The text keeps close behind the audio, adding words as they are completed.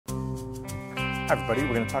Hi everybody,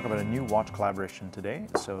 we're going to talk about a new watch collaboration today.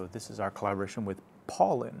 So this is our collaboration with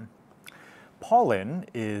Paulin. Paulin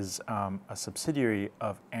is a subsidiary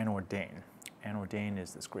of Armoury. Armoury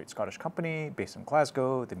is this great Scottish company based in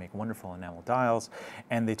Glasgow. They make wonderful enamel dials,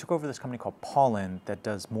 and they took over this company called Paulin that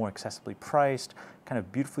does more accessibly priced, kind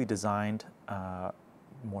of beautifully designed,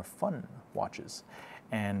 more fun watches.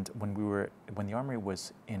 And when the Armoury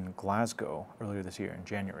was in Glasgow earlier this year in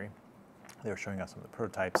January, they were showing us some of the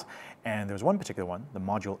prototypes, and there was one particular one, the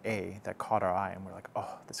Module A, that caught our eye, and we're like,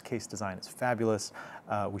 oh, this case design is fabulous.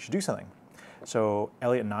 We should do something. So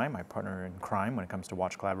Elliot and I, my partner in crime when it comes to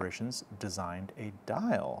watch collaborations, designed a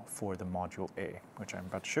dial for the Module A, which I'm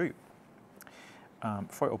about to show you.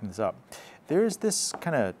 Before I open this up, there is this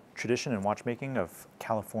kind of tradition in watchmaking of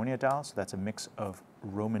California dials. So that's a mix of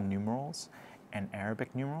Roman numerals and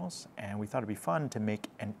Arabic numerals, and we thought it'd be fun to make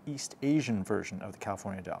an East Asian version of the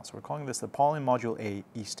California dial. So we're calling this the Paulin Module A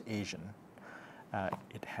East Asian.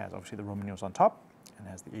 It has obviously the Roman numerals on top and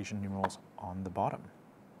has the Asian numerals on the bottom.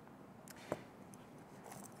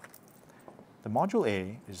 The Module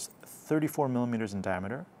A is 34 millimeters in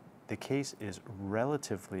diameter. The case is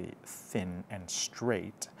relatively thin and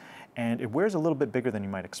straight, and it wears a little bit bigger than you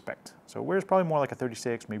might expect. So it wears probably more like a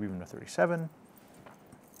 36, maybe even a 37.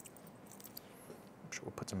 We'll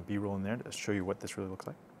put some B-roll in there to show you what this really looks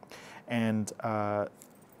like. And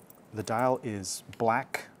the dial is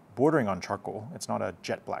black, bordering on charcoal. It's not a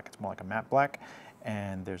jet black, it's more like a matte black.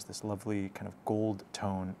 And there's this lovely kind of gold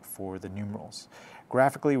tone for the numerals.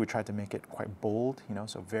 Graphically, we tried to make it quite bold,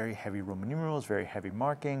 so very heavy Roman numerals, very heavy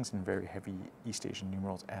markings, and very heavy East Asian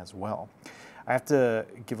numerals as well. I have to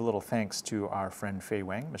give a little thanks to our friend Fei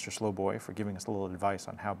Wang, Mr. Slowboy, for giving us a little advice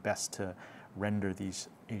on how best to render these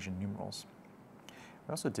Asian numerals.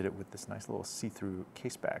 We also did it with this nice little see-through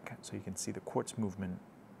case back, so you can see the quartz movement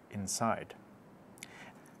inside.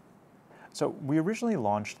 So we originally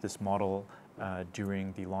launched this model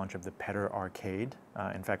during the launch of the Pedder Arcade.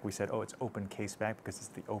 In fact, we said, oh, it's open case back because it's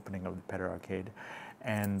the opening of the Pedder Arcade.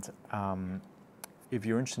 And if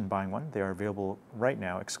you're interested in buying one, they are available right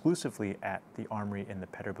now exclusively at the Armoury in the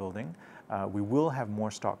Pedder building. We will have more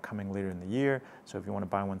stock coming later in the year, so if you want to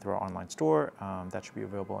buy one through our online store, that should be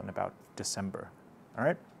available in about December. All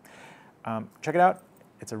right, check it out.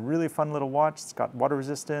 It's a really fun little watch. It's got water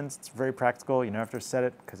resistance. It's very practical. You don't have to set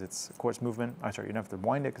it because it's a quartz movement. You don't have to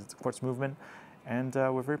wind it because it's a quartz movement. And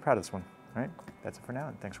we're very proud of this one. All right, that's it for now,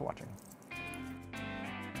 and thanks for watching.